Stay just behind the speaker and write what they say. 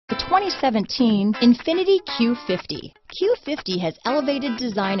2017 INFINITI Q50. Q50 has elevated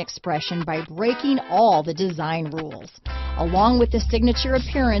design expression by breaking all the design rules. Along with the signature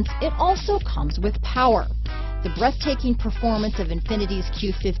appearance, it also comes with power. The breathtaking performance of INFINITI's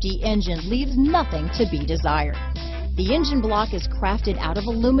Q50 engine leaves nothing to be desired. The engine block is crafted out of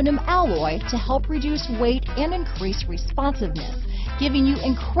aluminum alloy to help reduce weight and increase responsiveness, giving you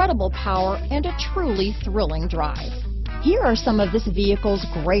incredible power and a truly thrilling drive. Here are some of this vehicle's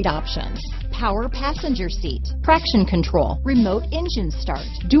great options: power passenger seat, traction control, remote engine start,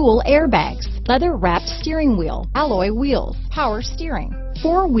 dual airbags, leather-wrapped steering wheel, alloy wheels, power steering,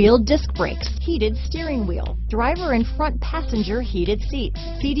 four-wheel disc brakes, heated steering wheel, driver and front passenger heated seats,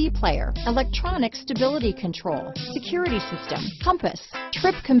 CD player, electronic stability control, security system, compass,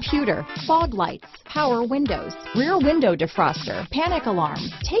 trip computer, fog lights, power windows, rear window defroster, panic alarm.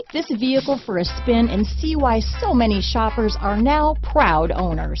 Take this vehicle for a spin and see why so many shoppers are now proud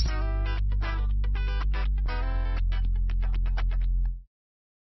owners.